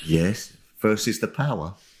Yes, versus the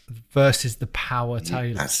Power. versus the Power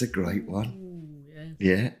Taylor. That's a great one. Ooh,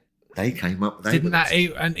 Yeah, they came up. Didn't that,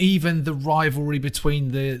 and even the rivalry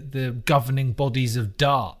between the governing bodies of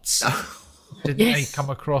darts, didn't they come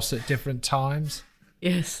across at different times?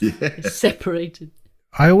 Yes, it's separated.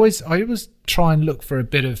 I always try and look for a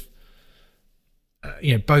bit of,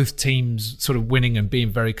 both teams sort of winning and being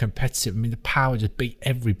very competitive. I mean, the Power just beat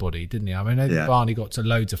everybody, didn't he? I mean, I know Barney got to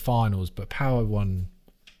loads of finals, but Power won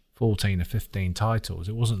 14 or 15 titles.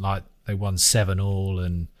 It wasn't like they won 7-all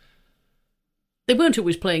and... They weren't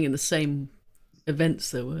always playing in the same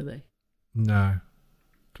events, though, were they? No.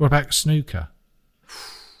 What about snooker?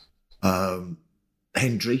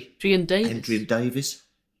 Hendry and Davis.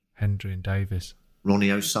 Hendry and Davis.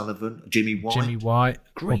 Ronnie O'Sullivan, Jimmy White.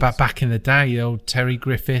 Great. What about back in the day, the old Terry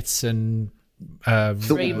Griffiths and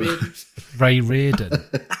Ray Reardon?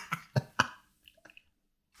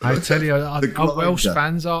 I tell you, our Welsh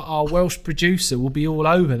fans, our Welsh producer will be all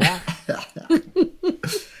over that.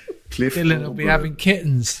 Dylan will be having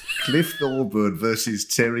kittens. Cliff Thorburn versus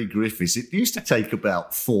Terry Griffiths. It used to take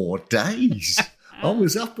about 4 days. I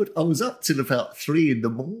was up till about 3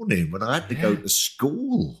 a.m. when I had to go to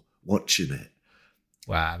school watching it.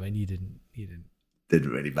 Wow, I mean, you didn't. Didn't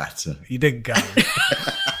really matter. You didn't go.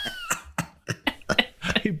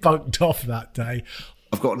 He bunked off that day.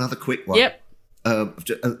 I've got another quick one. Yep.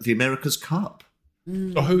 The America's Cup.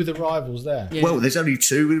 Oh, who are the rivals there? Yeah. Well, there's only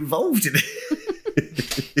 2 involved in it.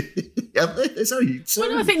 There's only 2.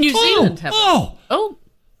 Well, no, I think New Zealand have. Oh,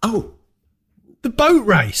 the boat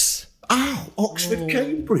race. Oh, Oxford,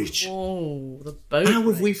 Cambridge. Oh, the boat. How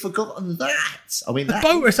have we forgotten that? I mean, The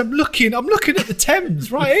boat race. I'm looking at the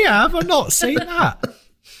Thames right here. Have I not seen that?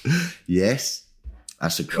 Yes,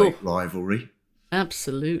 that's a great rivalry.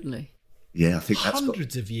 Absolutely. Yeah, I think that's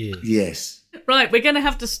hundreds of years. Yes. Right, we're going to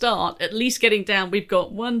have to start at least getting down. We've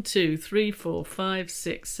got 1, 2, 3, 4, 5,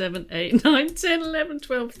 6, 7, 8, 9, 10, 11,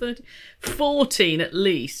 12, 13, 14 at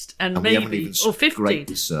least. And we maybe, haven't even or 15. scraped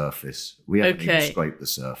the surface. We haven't even scraped the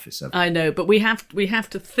surface. Have we? I know, but we have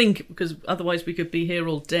to think, because otherwise we could be here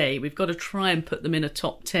all day. We've got to try and put them in a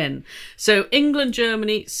top 10. So England,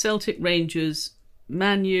 Germany, Celtic, Rangers,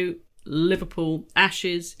 Man U, Liverpool,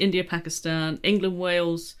 Ashes, India, Pakistan, England,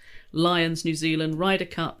 Wales, Lions, New Zealand, Ryder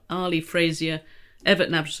Cup, Ali Frazier,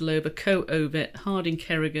 Everton, Navratilova, Ovet, Harding,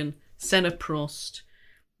 Kerrigan, Senna, Prost,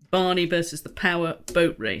 Barney versus the Power,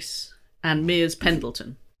 Boat Race, and Mears,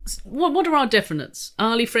 Pendleton. What are our definites?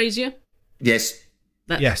 Ali Frazier? Yes.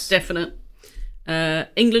 That's definite.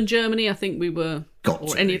 England, Germany, I think we were...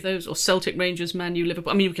 or any of those. Or Celtic, Rangers, Man U,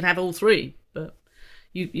 Liverpool. I mean, we can have all three, but...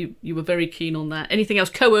 You were very keen on that. Anything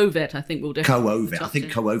else? Ovet, I think we'll definitely... Ovet. I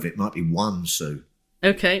think Ovet might be one, Sue.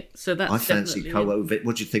 Okay, so that's I fancy Ovet.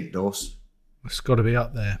 What do you think, Dawes? It's got to be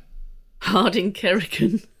up there. Harding,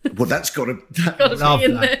 Kerrigan. Well, that's got to be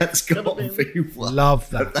in there. That's got to be one. Love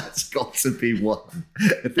that. That's got to be one.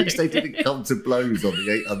 At least they didn't come to blows on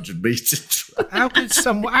the 800-metre track.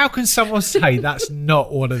 How can someone say that's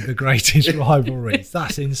not one of the greatest rivalries?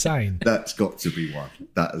 That's insane. That's got to be one.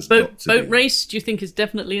 That has got to boat be race, do you think is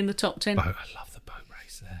definitely in the top 10? I love the boat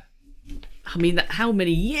race there. I mean, how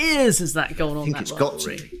many years has that gone on? I think it's got to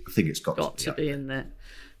be. I think it's got to be in there.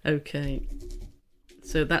 Okay.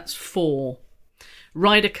 So that's 4.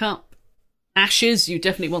 Ryder Cup, Ashes. You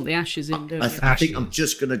definitely want the Ashes in, don't you? I think I'm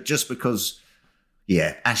just because,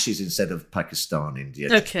 Ashes instead of Pakistan,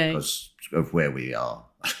 India. Okay. Because of where we are.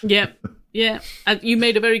 Yeah. And you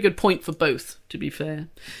made a very good point for both, to be fair.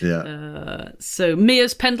 Yeah. So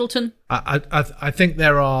Mears, Pendleton. I think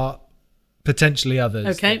there are potentially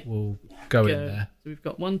others that will go in there. So we've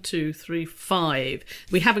got 1, 2, 3, 5.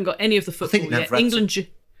 We haven't got any of the football yet. England.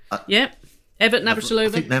 Everton, Navratilova. I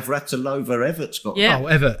think Navratilova, Evert's got... Yeah. Oh,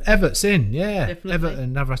 Evert's in, yeah. Definitely.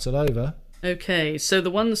 Everton, Navratilova. Okay, so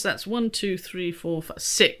the ones, that's 1, 2, 3, 4, 5,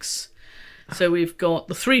 6. So we've got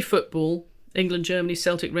the 3 football, England, Germany,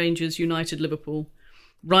 Celtic, Rangers, United, Liverpool,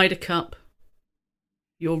 Ryder Cup,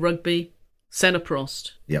 your rugby, Senna,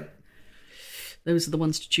 Prost. Yep. Those are the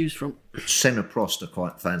ones to choose from. Senna, Prost are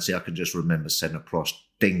quite fancy. I can just remember Senna, Prost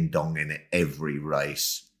ding-donging at every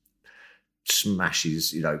race.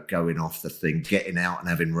 Smashes, going off the thing, getting out and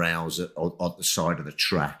having rows on the side of the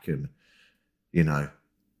track, and I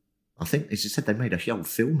think, as you said, they made a whole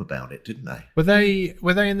film about it, didn't they? Were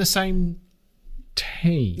they in the same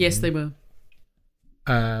team? Yes, they were.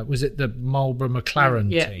 Was it the Marlborough McLaren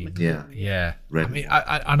team? Yeah. I mean,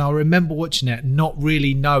 I remember watching it, not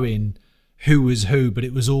really knowing who was who, but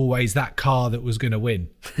it was always that car that was going to win.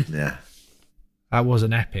 Yeah, that was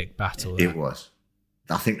an epic battle. It was.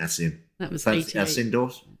 I think that's in. That was 88. That's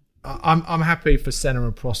indoors. I'm happy for Senna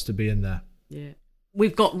and Prost to be in there. Yeah.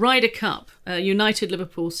 We've got Ryder Cup, United,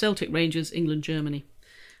 Liverpool, Celtic, Rangers, England, Germany.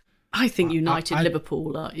 I think United,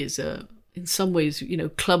 Liverpool is in some ways,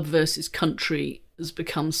 club versus country has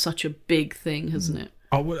become such a big thing, hasn't it?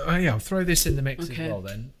 Oh, well, I'll throw this in the mix as well.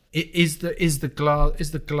 Then is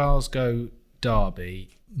the Glasgow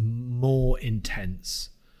Derby more intense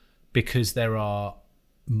because there are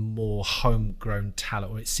more homegrown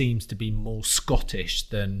talent, or it seems to be more Scottish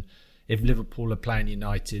than if Liverpool are playing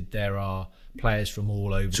United? There are players from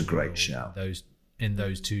all over. It's a great shout. In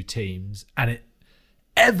those two teams, and it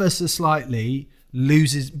ever so slightly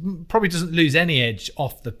probably doesn't lose any edge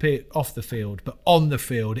off the field, but on the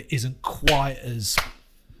field it isn't quite as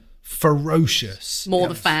ferocious. More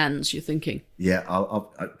the fans, you're thinking? Yeah,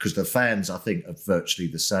 because the fans, I think, are virtually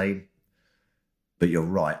the same. But you're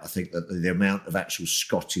right. I think that the amount of actual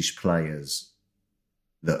Scottish players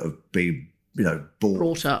that have been,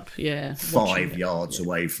 brought up, 5 yards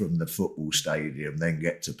away from the football stadium, then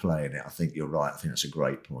get to play in it. I think you're right. I think that's a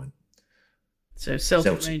great point. So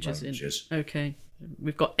Celtic Rangers in. Okay.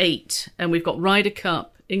 We've got 8. And we've got Ryder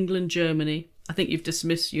Cup, England, Germany. I think you've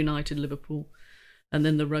dismissed United, Liverpool. And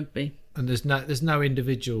then the rugby. And there's no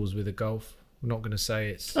individuals with the golf. We're not going to say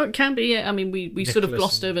it's... Oh, it can be, yeah. I mean, we sort of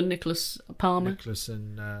glossed over Nicholas Palmer. Nicholas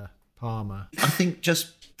and Palmer. I think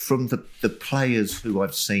just from the players who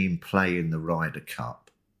I've seen play in the Ryder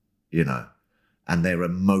Cup, and their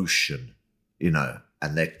emotion, and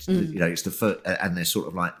their, it's the first, and their sort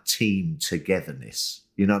of like team togetherness.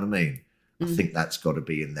 You know what I mean? I think that's got to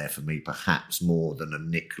be in there for me, perhaps more than a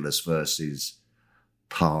Nicholas versus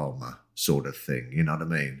Palmer sort of thing. You know what I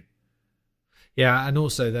mean? Yeah, and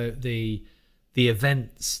also the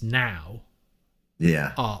events now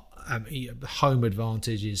Yeah. Home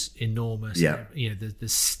advantage is enormous. Yeah. The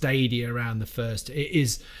stadia around the first.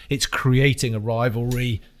 It's creating a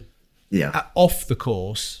rivalry. Yeah. Off the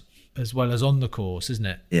course as well as on the course, isn't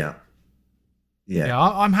it? Yeah. Yeah,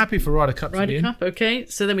 I'm happy for Ryder Cup to be in. Ryder Cup, okay.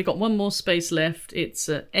 So then we've got one more space left. It's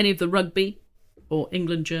any of the rugby or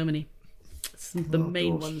England, Germany. It's the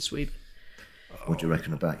main ones we've... What do you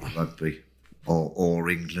reckon about your rugby? Or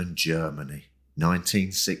England, Germany?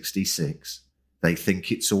 1966. They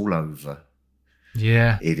think it's all over.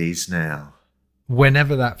 Yeah. It is now.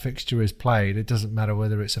 Whenever that fixture is played, it doesn't matter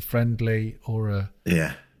whether it's a friendly or a...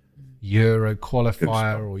 Yeah. Euro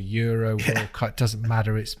qualifier or Euro World Cup, doesn't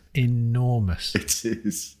matter. It's enormous. It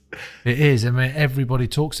is. It is. I mean, everybody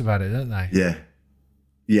talks about it, don't they? Yeah.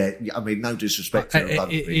 Yeah. I mean, no disrespect to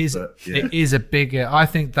rugby, it is a bigger. I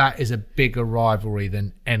think that is a bigger rivalry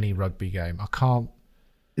than any rugby game. I can't.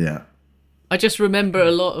 Yeah. I just remember a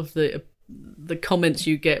lot of the comments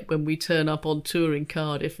you get when we turn up on tour in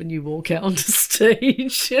Cardiff and you walk out onto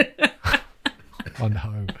stage. I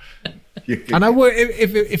know. And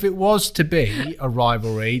if it was to be a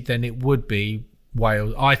rivalry, then it would be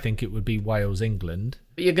Wales. I think it would be Wales-England.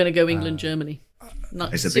 But you're going to go England-Germany.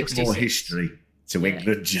 There's a bit more history to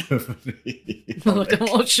England-Germany. Well, I'm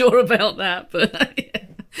not sure about that, but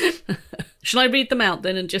shall I read them out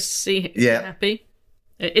then and just see if you're happy?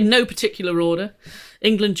 In no particular order.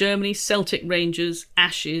 England-Germany, Celtic Rangers,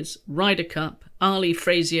 Ashes, Ryder Cup, Arley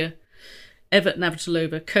Frazier, Everton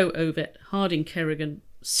Navratilova, Co-Ovet, Harding Kerrigan,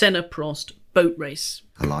 Senna Prost, boat race.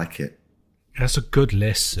 I like it. That's a good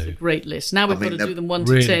list, Sue. Great list. Now we've got to do them 1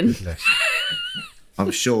 really to 10. Good list.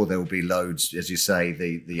 I'm sure there will be loads, as you say,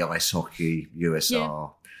 the ice hockey,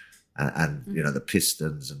 USR, and the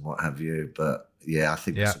Pistons and what have you. But I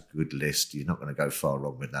think it's a good list. You're not going to go far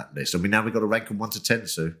wrong with that list. I mean, now we've got to rank them 1 to 10,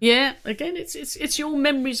 Sue. Yeah, again, it's your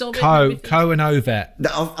memories of it. Co and Ovet.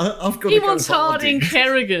 No, I've got he to wants go Harding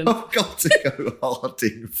Kerrigan. I've got to go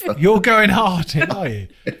Harding first. You're going Harding, are you?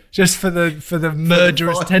 Just for the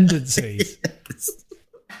murderous tendencies. Yes.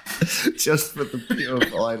 Just for the pure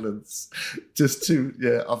violence.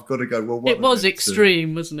 I've got to go. Well, it was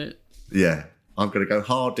extreme, wasn't it? Yeah. I'm going to go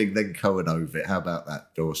Harding, then Cohen Ovitt. How about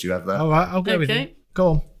that, Dorse? You have that? All right, I'll go with you.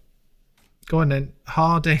 Go on then.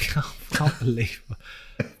 Harding. I can't believe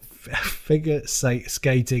figure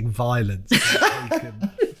skating violence.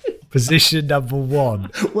 Position number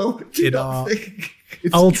 1 in our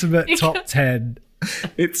ultimate top 10.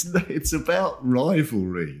 It's about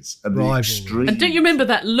rivalries and the extreme. And don't you remember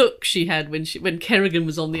that look she had when Kerrigan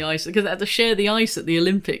was on the ice? Because they had to share the ice at the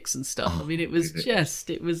Olympics and stuff. I mean, it was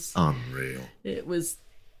unreal. It was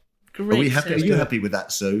great. Are we happy? Are you happy with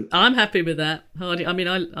that, Sue? I'm happy with that. Harding. I mean,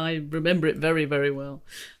 I remember it very, very well.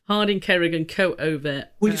 Harding, Kerrigan, Co-Ovet.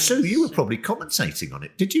 Well, Sue, you were probably commentating on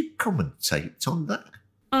it. Did you commentate on that?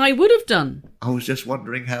 I would have done. I was just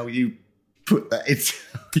wondering how you put that into...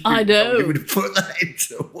 I know. You would have put that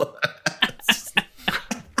into words.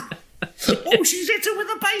 Oh, she's hit her with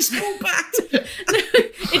a baseball bat.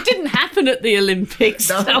 It didn't happen at the Olympics.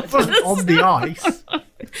 No, it wasn't on the ice.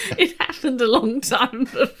 It happened a long time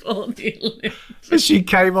before the Olympics. As she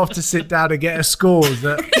came off to sit down and get her scores,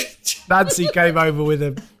 that Nancy came over with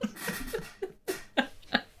a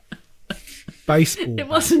baseball. It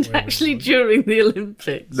wasn't actually during the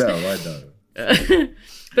Olympics. No, I know.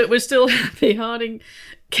 But we're still happy. Harding,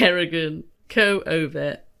 Kerrigan,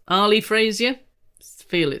 Co-Ovet, Arley Frazier.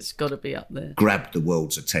 Feel it's got to be up there. Grabbed the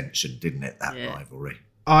world's attention, didn't it, that rivalry?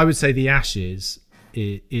 I would say the Ashes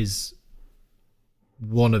is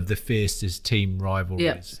one of the fiercest team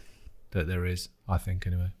rivalries that there is, I think,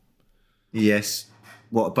 anyway. Yes.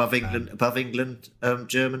 What, above England,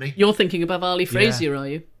 Germany? You're thinking above Arley Frazier, are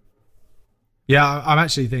you? Yeah, I'm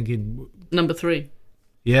actually thinking... Number 3.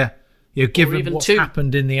 Yeah. Given what's 2.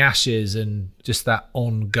 happened in the Ashes and just that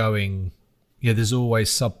ongoing... there's always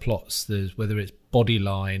subplots, whether it's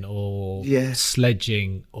bodyline or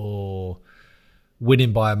sledging or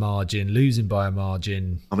winning by a margin, losing by a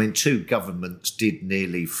margin. I mean, 2 governments did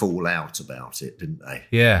nearly fall out about it, didn't they?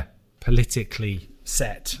 Yeah, politically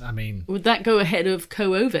set. I mean... Would that go ahead of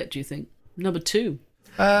Co-Ovet, do you think? Number 2?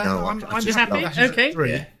 No, I'm just happy. Okay.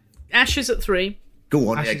 Yeah. Ashes at 3. Go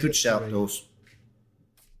on, Ashes good shout, Dawes.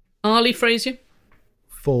 Arley Frazier?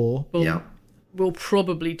 4. Well, we'll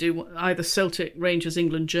probably do either Celtic, Rangers,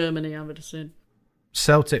 England, Germany, I would have said.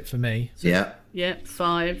 Celtic for me. Yeah. Yeah,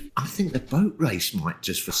 5. I think the boat race might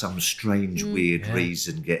just for some strange, weird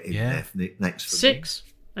reason get in there next for 6.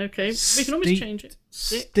 me. Okay, we can always change it.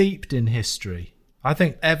 6. Steeped in history. I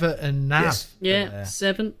think Everton Nav. Yes. Yeah,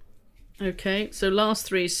 7. Okay, so last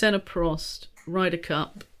 3, Senna Prost, Ryder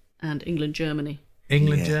Cup and England, Germany.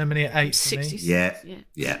 England, Germany at 8 for me. 66.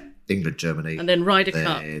 Yeah. England, Germany. And then Ryder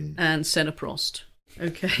Cup and Senna Prost.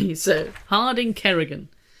 Okay, so Harding Kerrigan.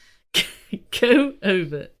 Go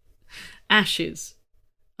over. Ashes.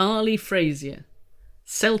 Arlie Frazier.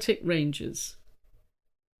 Celtic Rangers.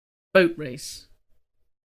 Boat race.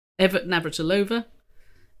 Everton Navratilova.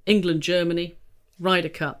 England, Germany. Ryder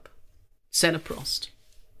Cup. Senna Prost.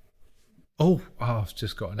 Oh, I've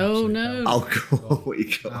just got an Oh, absolute no. bell. Oh, God, what you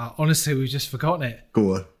got? Honestly, we've just forgotten it.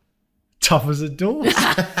 Go on. Tough as a door.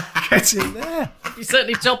 Get in there. You're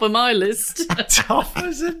certainly top of my list. Tough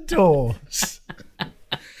as a doors.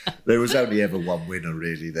 There was only ever one winner,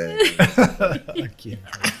 really, there. Thank you.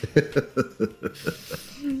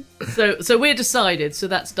 So we're decided, so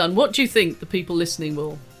that's done. What do you think the people listening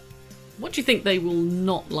what do you think they will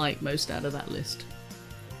not like most out of that list?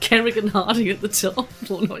 Kerrigan Harding at the top?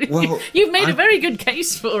 Well, You've made a very good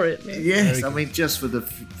case for it. Yes, I mean, just for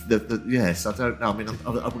the yes, I don't know. I mean, I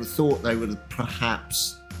would have thought they would have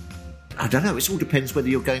perhaps... I don't know. It all depends whether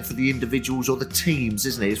you're going for the individuals or the teams,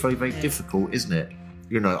 isn't it? It's very, very difficult, isn't it?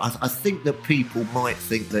 You know, I think that people might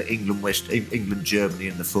think that England, Germany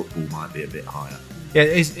and the football might be a bit higher. Yeah,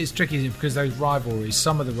 it's tricky because those rivalries,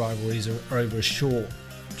 some of the rivalries are over a short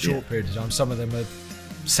period of time. Some of them are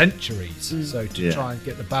centuries. So to try and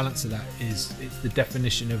get the balance of that it's the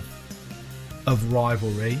definition of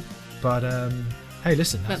rivalry. But hey,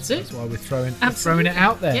 listen, that's why we're throwing it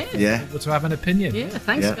out there. Yeah. To have an opinion. Yeah,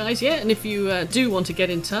 thanks guys. Yeah, and if you do want to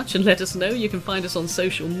get in touch and let us know, you can find us on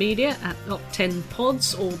social media at Top 10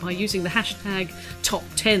 Pods or by using the hashtag Top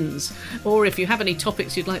 10s. Or if you have any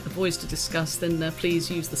topics you'd like the boys to discuss, then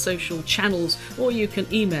please use the social channels, or you can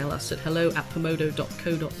email us at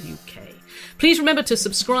hello@pomodo.co.uk. Please remember to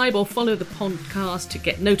subscribe or follow the podcast to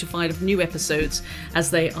get notified of new episodes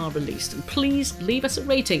as they are released. And please leave us a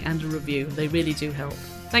rating and a review. They really do help.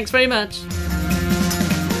 Thanks very much.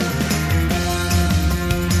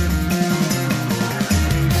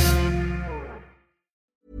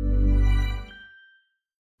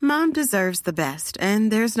 Mom deserves the best,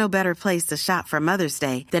 and there's no better place to shop for Mother's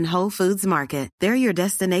Day than Whole Foods Market. They're your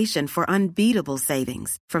destination for unbeatable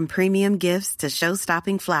savings, from premium gifts to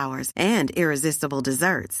show-stopping flowers and irresistible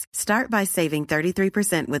desserts. Start by saving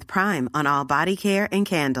 33% with Prime on all body care and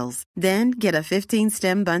candles. Then get a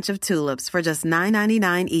 15-stem bunch of tulips for just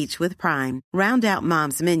 $9.99 each with Prime. Round out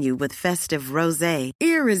Mom's menu with festive rosé,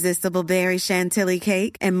 irresistible berry chantilly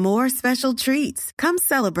cake, and more special treats. Come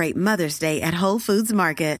celebrate Mother's Day at Whole Foods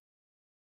Market.